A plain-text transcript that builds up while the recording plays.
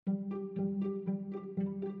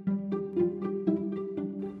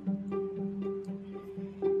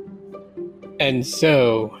And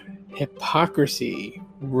so hypocrisy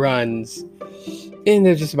runs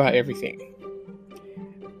into just about everything.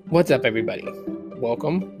 What's up, everybody?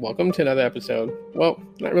 Welcome to another episode. Well,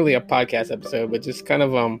 not really a podcast episode, but just kind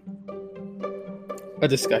of a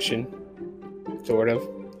discussion, sort of.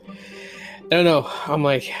 I don't know.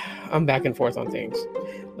 I'm back and forth on things.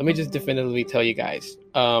 Let me just definitively tell you guys.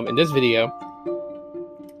 In this video,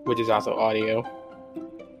 which is also audio,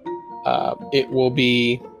 it will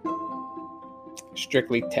be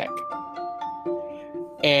strictly tech.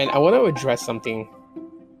 And I want to address something.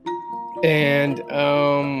 And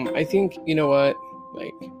I think, you know what?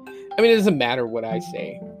 It doesn't matter what I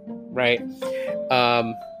say, right?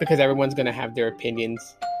 Because everyone's going to have their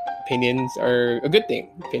opinions. Opinions are a good thing.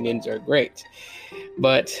 Opinions are great.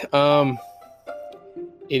 But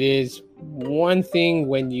it is one thing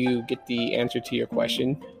when you get the answer to your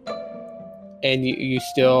question and you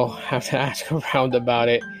still have to ask around about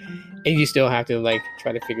it, and you still have to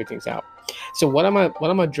try to figure things out. So what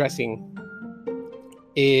I'm addressing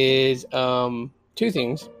is two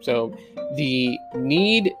things. So the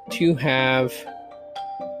need to have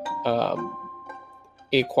a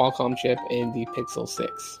Qualcomm chip in the Pixel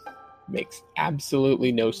 6 makes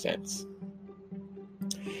absolutely no sense.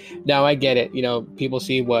 Now I get it. People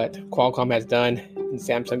see what Qualcomm has done in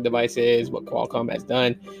Samsung devices, what Qualcomm has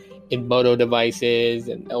done in Moto devices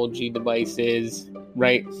and LG devices,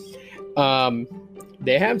 right?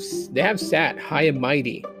 They have sat high and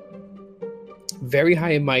mighty, very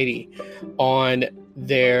high and mighty, on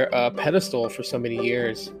their pedestal for so many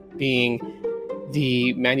years, being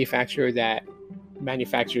the manufacturer that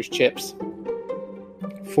manufactures chips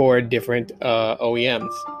for different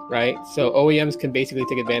OEMs, right? So OEMs can basically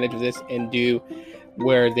take advantage of this and do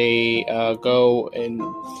where they go and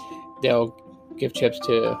they'll give chips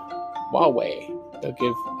to Huawei. They'll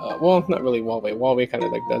give, not really Huawei. Huawei kind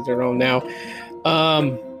of does their own now.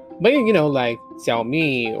 But like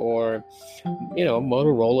Xiaomi or,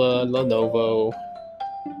 Motorola, Lenovo,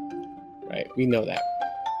 right? We know that.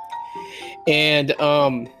 And,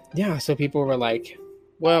 so people were like,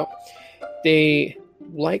 well, they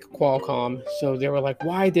like Qualcomm. So they were like,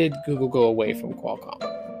 why did Google go away from Qualcomm?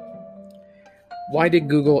 Why did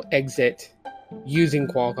Google exit using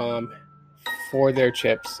Qualcomm for their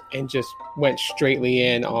chips and just went straightly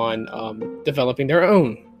in on developing their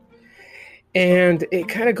own? And it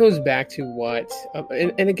kind of goes back to what,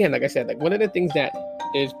 and again, like I said, one of the things that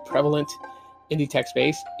is prevalent in the tech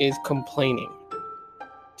space is complaining.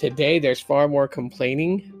 Today, there's far more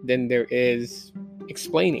complaining than there is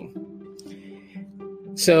explaining.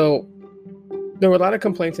 So there were a lot of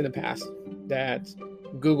complaints in the past that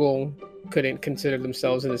Google couldn't consider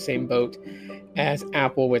themselves in the same boat as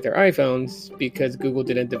Apple with their iPhones because Google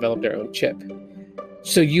didn't develop their own chip.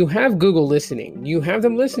 So you have Google listening. You have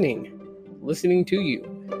them listening to you,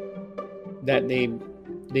 that they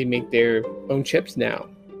make their own chips now.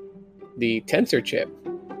 The Tensor chip,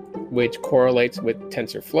 which correlates with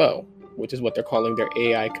TensorFlow, which is what they're calling their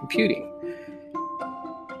AI computing.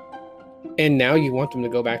 And now you want them to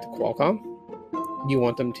go back to Qualcomm. You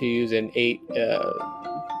want them to use an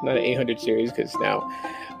 800 series, because now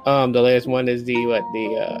the latest one is the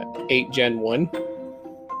 8 Gen 1.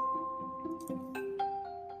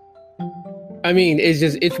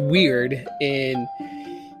 It's weird in,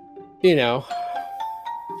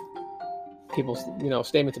 people's,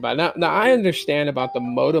 statements about it. Now I understand about the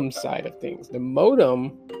modem side of things. The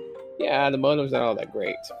modem's not all that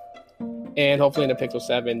great. And hopefully in the Pixel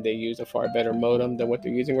 7, they use a far better modem than what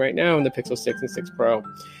they're using right now in the Pixel 6 and 6 Pro.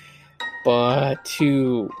 But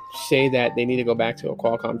to say that they need to go back to a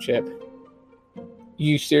Qualcomm chip,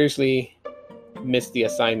 you seriously missed the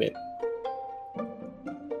assignment.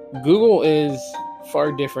 Google is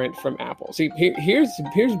far different from Apple. See, here's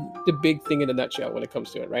the big thing in a nutshell when it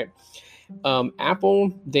comes to it, right?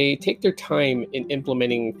 Apple, they take their time in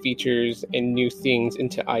implementing features and new things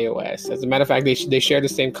into iOS. As a matter of fact, they share the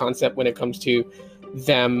same concept when it comes to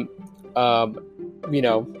them,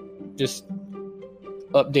 just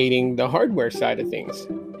updating the hardware side of things.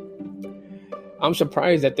 I'm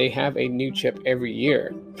surprised that they have a new chip every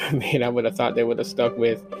year. I would have thought they would have stuck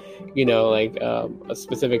with, a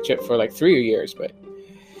specific chip for 3 years. But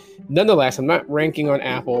nonetheless, I'm not ranking on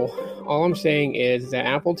Apple. All I'm saying is that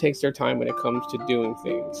Apple takes their time when it comes to doing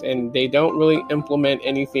things, and they don't really implement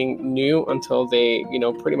anything new until they,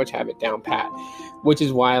 pretty much have it down pat. Which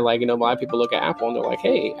is why, a lot of people look at Apple and they're like,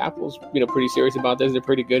 hey, Apple's, pretty serious about this. They're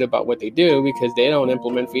pretty good about what they do because they don't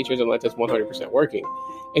implement features unless it's 100% working.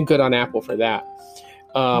 And good on Apple for that.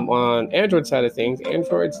 On Android side of things,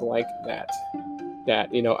 Android's like that,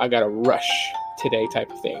 I got to rush today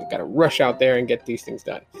type of thing. Got to rush out there and get these things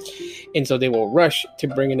done. And so they will rush to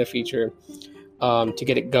bring in a feature to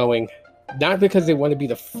get it going, not because they want to be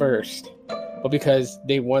the first, but because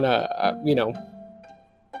they want to,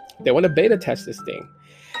 they want to beta test this thing.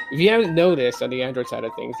 If you haven't noticed on the Android side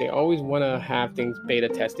of things, they always want to have things beta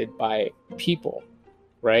tested by people,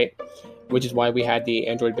 right? Which is why we had the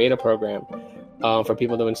Android beta program for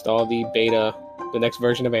people to install the next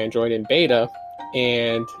version of Android in beta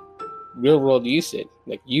and real world use it.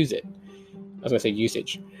 I was going to say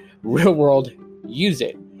usage. Real world, use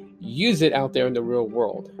it. Use it out there in the real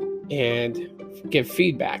world and give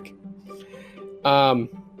feedback.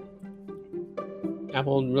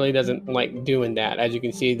 Apple really doesn't like doing that. As you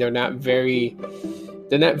can see, they're not very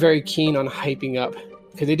keen on hyping up,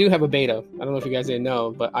 because they do have a beta. I don't know if you guys didn't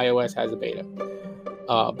know, but iOS has a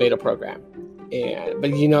beta program.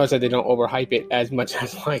 But you notice that they don't overhype it as much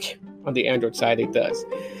as like on the Android side it does.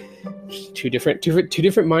 Two different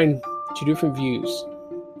views.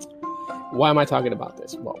 Why am I talking about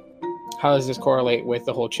this? Well, how does this correlate with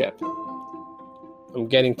the whole chip? I'm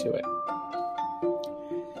getting to it.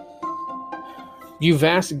 You've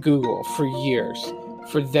asked Google for years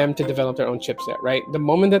for them to develop their own chipset, right? The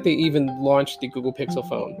moment that they even launched the Google Pixel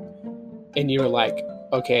phone, and you were like,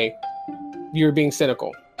 okay, you're being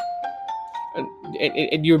cynical,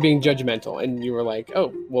 and you were being judgmental, and you were like,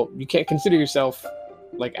 oh, well, you can't consider yourself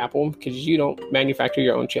like Apple because you don't manufacture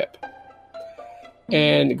your own chip.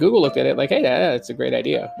 And Google looked at it like, hey, that's a great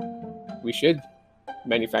idea. We should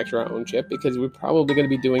manufacture our own chip because we're probably going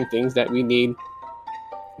to be doing things that we need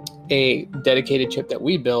a dedicated chip that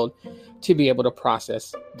we build to be able to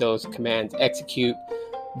process those commands, execute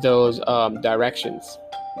those directions,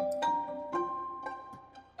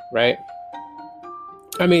 right?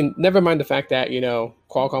 I mean, never mind the fact that,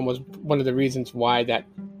 Qualcomm was one of the reasons why that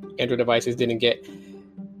Android devices didn't get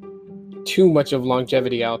too much of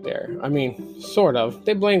longevity out there. I mean, sort of.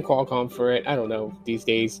 They blame Qualcomm for it. I don't know these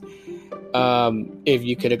days. If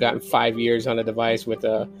you could have gotten 5 years on a device with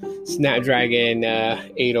a Snapdragon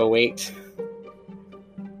 808,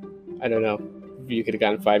 I don't know if you could have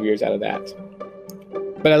gotten 5 years out of that.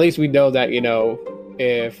 But at least we know that,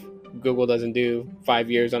 if Google doesn't do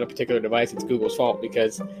 5 years on a particular device, it's Google's fault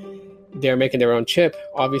because they're making their own chip.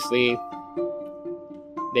 Obviously,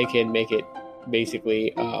 they can make it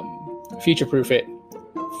basically future-proof it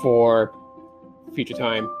for future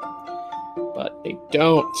time, but they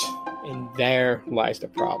don't. And there lies the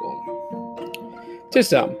problem. To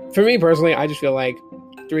some. For me personally, I just feel like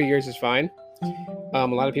 3 years is fine. A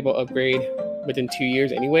lot of people upgrade within 2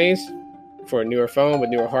 years anyways for a newer phone with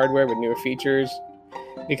newer hardware, with newer features.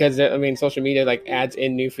 Because, social media adds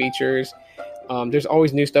in new features. There's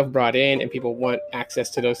always new stuff brought in and people want access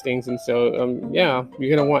to those things. And so,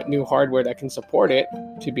 you're going to want new hardware that can support it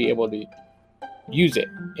to be able to use it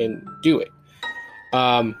and do it.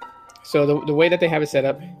 So the way that they have it set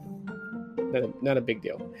up, not a big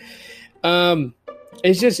deal.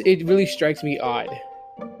 It really strikes me odd,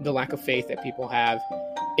 the lack of faith that people have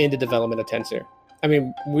in the development of Tensor. I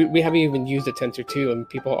mean, we haven't even used the Tensor 2 and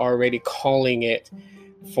people are already calling it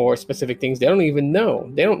for specific things. They don't even know.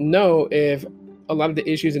 They don't know if a lot of the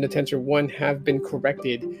issues in the Tensor 1 have been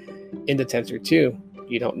corrected in the Tensor 2.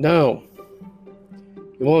 You don't know.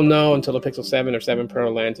 You won't know until the Pixel 7 or 7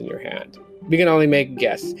 Pro lands in your hand. We can only make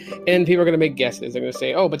guesses. And people are going to make guesses. They're going to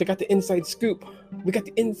say, oh, but they got the inside scoop. We got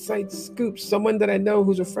the inside scoop. Someone that I know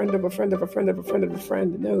who's a friend of a friend of a friend of a friend of a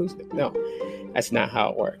friend knows. No, that's not how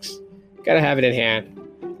it works. Got to have it in hand.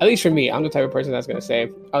 At least for me, I'm the type of person that's going to say,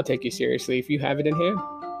 I'll take you seriously if you have it in hand.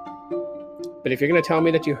 But if you're going to tell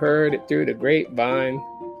me that you heard it through the grapevine,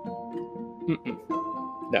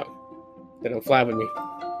 no, they don't fly with me.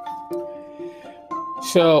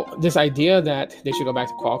 So this idea that they should go back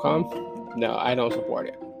to Qualcomm, no, I don't support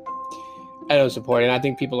it. I don't support it. And I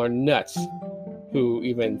think people are nuts who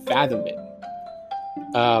even fathom it.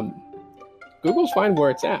 Google's fine where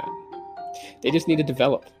it's at. They just need to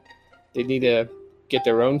develop. They need to get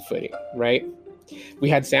their own footing, right? We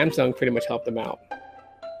had Samsung pretty much help them out.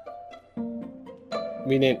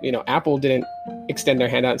 We didn't, Apple didn't extend their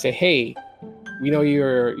hand out and say, hey, we know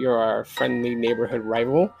you're our friendly neighborhood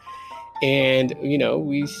rival. And,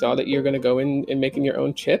 we saw that you're going to go in and making your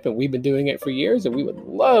own chip. And we've been doing it for years. And we would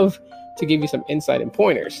love to give you some insight and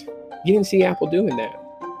pointers. You didn't see Apple doing that.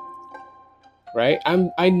 Right?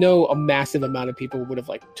 I know a massive amount of people would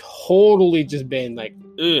have totally just been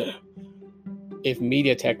ugh, if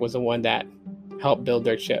MediaTek was the one that helped build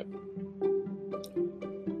their chip.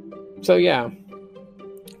 So yeah,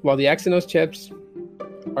 while the Exynos chips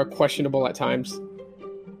are questionable at times,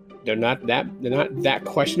 they're not that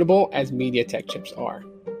questionable as MediaTek chips are.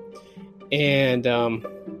 And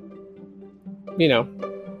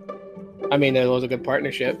I mean, it was a good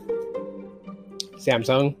partnership.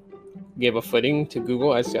 Samsung gave a footing to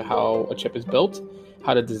Google as to how a chip is built,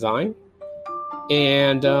 how to design.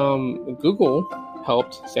 And Google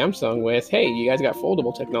helped Samsung with, hey, you guys got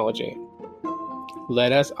foldable technology.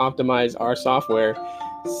 Let us optimize our software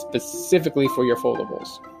specifically for your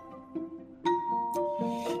foldables.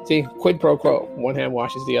 See, quid pro quo. One hand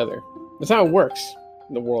washes the other. That's how it works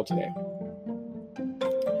in the world today.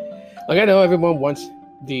 Like, I know everyone wants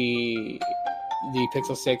the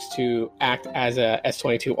Pixel 6 to act as a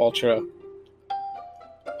S22 Ultra.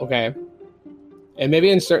 Okay. And maybe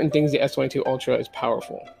in certain things, the S22 Ultra is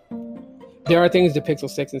powerful. There are things the Pixel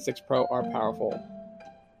 6 and 6 Pro are powerful.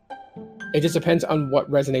 It just depends on what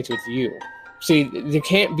resonates with you. See, there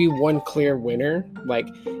can't be one clear winner. Like,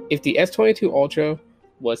 if the S22 Ultra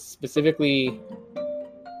was specifically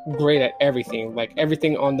great at everything, like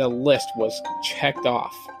everything on the list was checked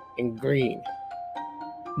off in green,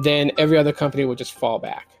 then every other company would just fall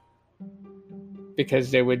back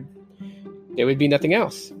because there would be nothing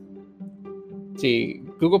else. See,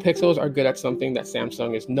 Google Pixels are good at something that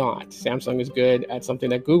Samsung is not. Samsung is good at something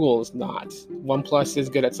that Google is not. OnePlus is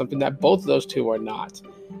good at something that both of those two are not.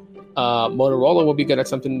 Motorola will be good at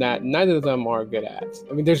something that neither of them are good at.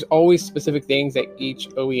 I mean, there's always specific things that each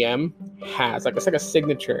OEM has. Like, it's like a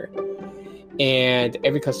signature. And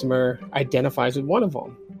every customer identifies with one of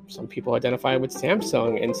them. Some people identify with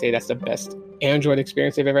Samsung and say that's the best Android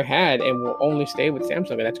experience they've ever had and will only stay with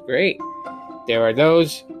Samsung, and that's great. There are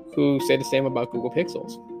those who say the same about Google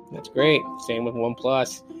Pixels. That's great. Same with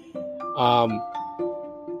OnePlus.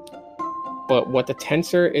 But what the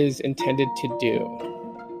Tensor is intended to do,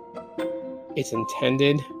 it's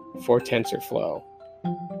intended for TensorFlow.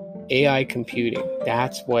 AI computing.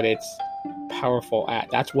 That's what it's powerful at.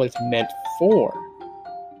 That's what it's meant for.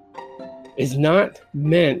 It's not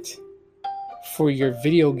meant for your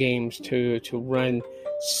video games to run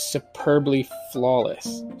superbly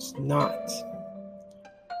flawless. It's not.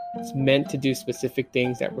 It's meant to do specific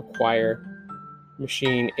things that require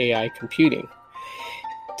machine AI computing,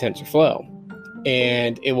 TensorFlow.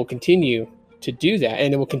 And it will continue to do that.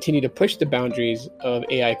 And it will continue to push the boundaries of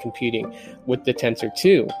AI computing with the Tensor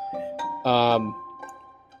 2.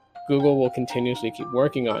 Google will continuously keep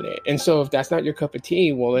working on it. And so if that's not your cup of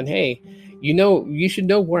tea, well then, hey, you should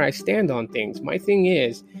know where I stand on things. My thing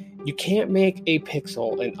is, you can't make a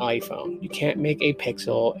Pixel an iPhone. You can't make a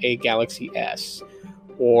Pixel a Galaxy S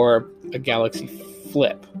or a Galaxy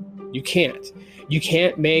Flip. You can't. You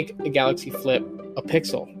can't make a Galaxy Flip a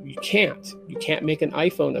Pixel. You can't. You can't make an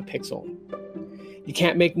iPhone a Pixel. You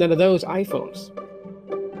can't make none of those iPhones.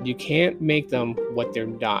 You can't make them what they're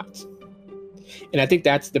not. And I think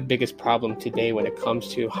that's the biggest problem today when it comes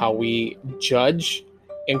to how we judge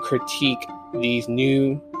and critique these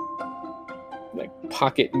new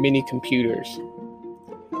pocket mini computers.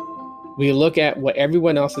 We look at what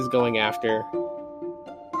everyone else is going after,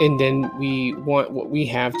 and then we want what we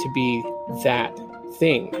have to be that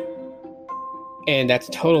thing. And that's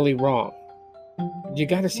totally wrong. You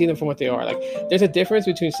got to see them for what they are. Like, there's a difference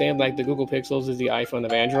between saying like the Google Pixels is the iPhone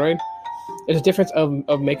of Android. There's a difference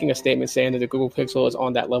of making a statement saying that the Google Pixel is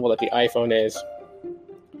on that level that the iPhone is.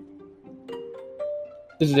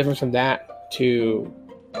 There's a difference from that to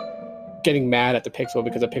getting mad at the Pixel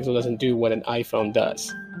because the Pixel doesn't do what an iPhone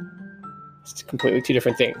does. It's completely two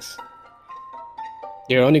different things.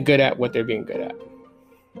 They're only good at what they're being good at.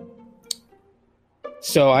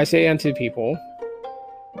 So I say unto people,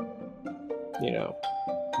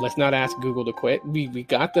 let's not ask Google to quit. We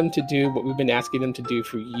got them to do what we've been asking them to do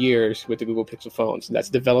for years with the Google Pixel phones. That's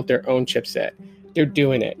develop their own chipset. They're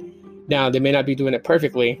doing it. Now, they may not be doing it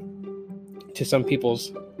perfectly to some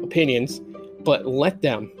people's opinions, but let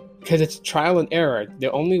them, because it's trial and error.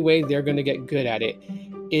 The only way they're going to get good at it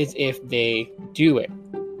is if they do it.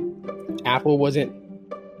 Apple wasn't,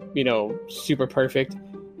 super perfect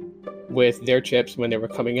with their chips when they were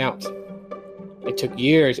coming out. It took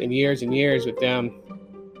years and years and years with them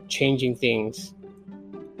changing things,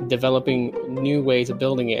 developing new ways of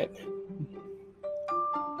building it.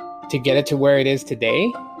 To get it to where it is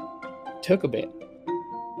today, took a bit.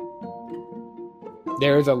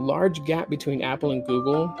 There is a large gap between Apple and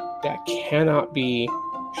Google that cannot be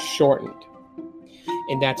shortened.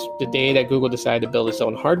 And that's the day that Google decided to build its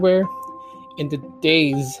own hardware, and the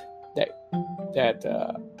days that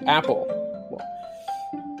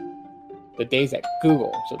the days that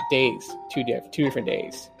Google, so days, two different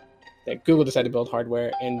days, that Google decided to build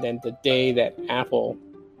hardware, and then the day that Apple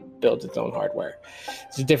builds its own hardware.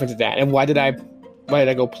 There's a difference in that. And why did I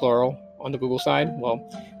go plural on the Google side? Well,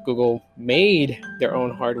 Google made their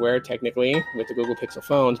own hardware technically with the Google Pixel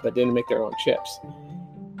phones, but didn't make their own chips.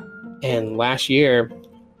 And last year,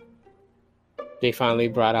 they finally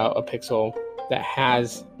brought out a Pixel that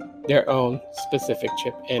has their own specific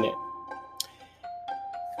chip in it.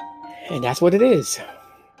 And that's what it is.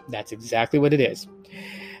 That's exactly what it is.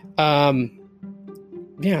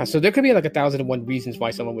 Yeah, so there could be like 1,001 reasons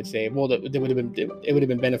why someone would say, well, it would have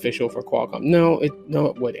been beneficial for Qualcomm. No, it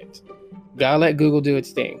wouldn't. Gotta let Google do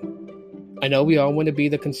its thing. I know we all want to be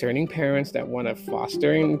the concerning parents that want to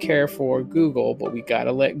foster and care for Google, but we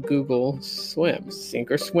gotta let Google swim,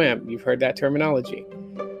 sink or swim. You've heard that terminology.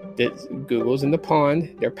 Google's in the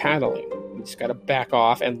pond, they're paddling. You just gotta back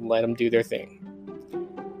off and let them do their thing.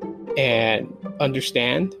 And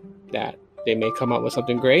understand that they may come up with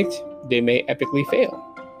something great, they may epically fail.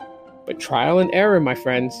 But trial and error, my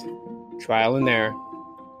friends. Trial and error.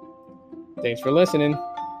 Thanks for listening.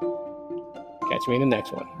 Catch me in the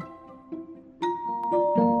next one.